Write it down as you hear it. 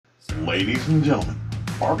Ladies and gentlemen,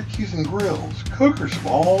 barbecues and grills, cookers of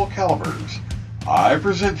all calibers, I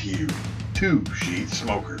present to you Two Sheet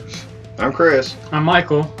Smokers. I'm Chris. I'm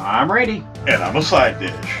Michael. I'm Randy. And I'm a side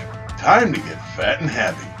dish. Time to get fat and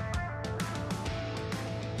happy.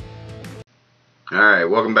 Alright,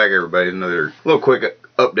 welcome back everybody. Another little quick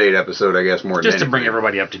update episode, I guess, more Just than to bring anything.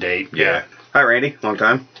 everybody up to date. Yeah. Hi Randy, long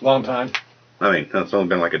time. Long time. I mean, it's only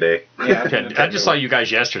been like a day. Yeah. I just saw you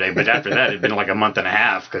guys yesterday, but after that, it'd been like a month and a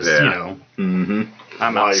half because, Yeah. I'm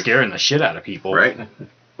out Life. scaring the shit out of people. Right?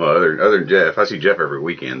 Well, other than Jeff, I see Jeff every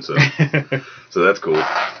weekend, so so that's cool.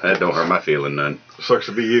 That don't hurt my feeling none. Sucks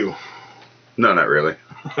to be you. No, not really.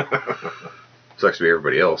 Sucks to be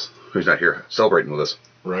everybody else who's not here celebrating with us.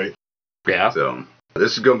 Right. Yeah. So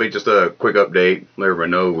this is going to be just a quick update. Let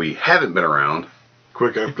everybody know we haven't been around.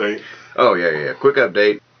 Quick update. Oh, yeah. Quick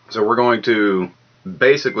update. So we're going to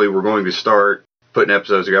start putting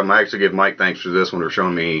episodes together. I actually give Mike thanks for this one for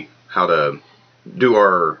showing me how to do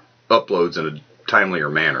our uploads in a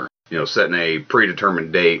timelier manner. You know, setting a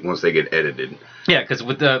predetermined date once they get edited. Yeah, because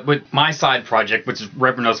with my side project, which is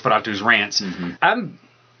Reverend Nosferatu's Rants, I'm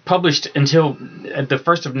published until the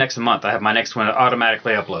first of next month. I have my next one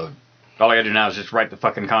automatically upload. All I gotta do now is just write the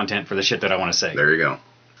fucking content for the shit that I want to say. There you go.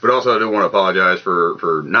 But also I do want to apologize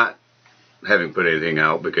for not having put anything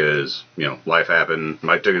out because, you know, life happened.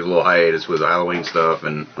 Mike took his little hiatus with the Halloween stuff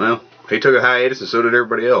and, well, he took a hiatus and so did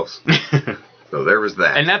everybody else. So there was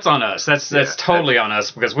that. And that's on us. That's totally on us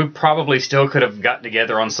because we probably still could have got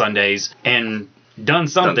together on Sundays and done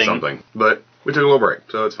something. But we took a little break,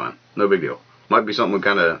 so it's fine. No big deal. Might be something we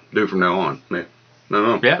kind of do from now on. Yeah.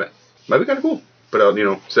 No. Yeah. Might be kind of cool. Put out, you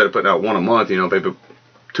know, instead of putting out one a month, you know, maybe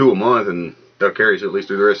 2 a month and that'll carry us at least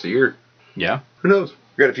through the rest of the year. Yeah. Who knows?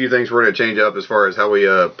 We got a few things we're going to change up as far as how we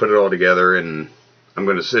put it all together, and I'm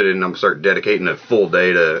going to sit in and I'm going to start dedicating a full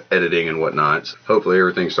day to editing and whatnot. So hopefully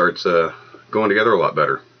everything starts going together a lot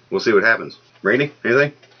better. We'll see what happens. Randy,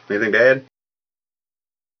 anything? Anything to add?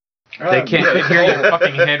 They can't hear your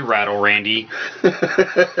fucking head rattle, Randy.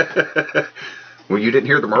 Well, you didn't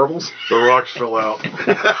hear the marbles? The rocks fell out.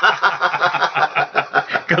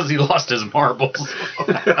 Because he lost his marbles.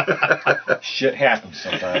 Shit happens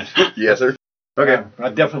sometimes. Yes, sir. Okay. I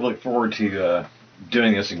definitely look forward to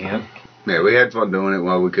doing this again. Yeah, we had fun doing it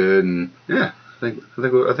while we could, and yeah, I think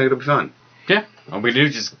it'll be fun. Yeah. All we do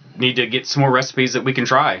is just need to get some more recipes that we can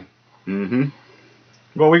try. Mm-hmm.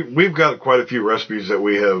 Well, we've got quite a few recipes that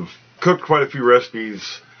we have cooked quite a few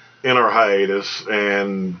recipes in our hiatus,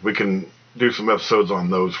 and we can do some episodes on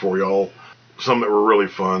those for y'all. Some that were really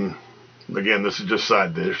fun. Again, this is just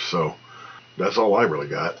side dish, so that's all I really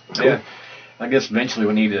got. Yeah. I guess eventually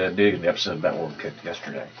we need to do an episode about what we cooked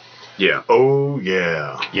yesterday. Yeah. Oh,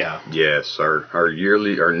 yeah. Yeah. Yes, our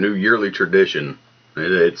new yearly tradition.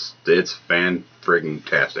 It's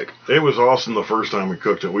fan-friggin-tastic. It was awesome the first time we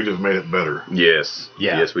cooked it. We just made it better. Yes.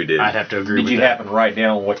 Yeah. Yes, we did. I'd have to agree Did with you that. happen to write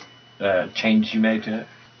down what changes you made to it?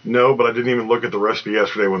 No, but I didn't even look at the recipe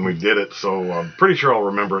yesterday when we did it, so I'm pretty sure I'll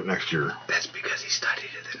remember it next year. That's because he studied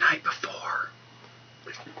it the night before.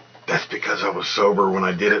 That's because I was sober when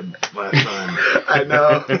I did it last time. I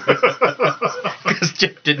know. Because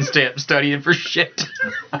Jeff didn't stay up studying for shit.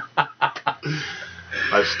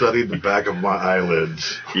 I studied the back of my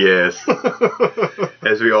eyelids. Yes.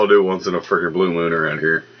 As we all do once in a freaking blue moon around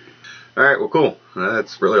here. All right, well, cool.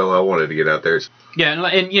 That's really all I wanted to get out there. Yeah,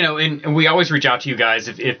 and you know, and we always reach out to you guys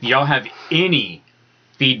if y'all have any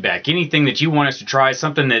feedback, anything that you want us to try,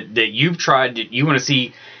 something that you've tried that you want to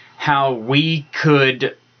see how we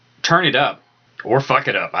could turn it up or fuck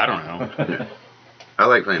it up. I don't know. I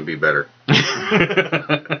like playing Be Better.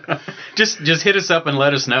 Just hit us up and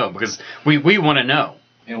let us know because we want to know.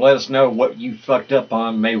 And let us know what you fucked up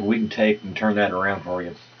on. Maybe we can take and turn that around for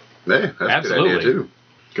you. Yeah, that's Absolutely. a good idea, too.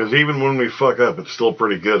 Because even when we fuck up, it's still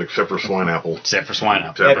pretty good, except for swine apple. Except for swine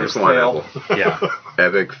up. Except for Epic swine fail. apple. Yeah.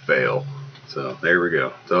 Epic fail. So, there we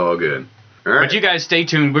go. It's all good. All right. But you guys stay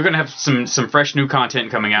tuned. We're going to have some fresh new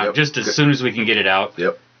content coming out Yep. just as soon as we can get it out.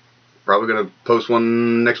 Yep. Probably going to post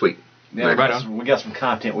one next week. Yeah, Right we got some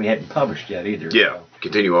content we hadn't published yet either. Yeah. So.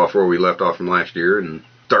 Continue off where we left off from last year and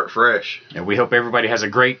start fresh. And we hope everybody has a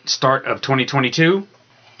great start of 2022.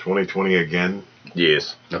 2020 again.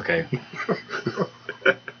 Yes. Okay.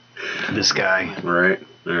 This guy. All right.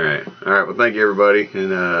 Well, thank you, everybody.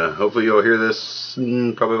 And hopefully you'll hear this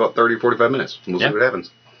in probably about 30, 45 minutes. We'll see Yep. what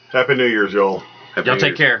happens. Happy New Year's, y'all. Happy Y'all New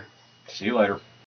take Year's. care. See you later.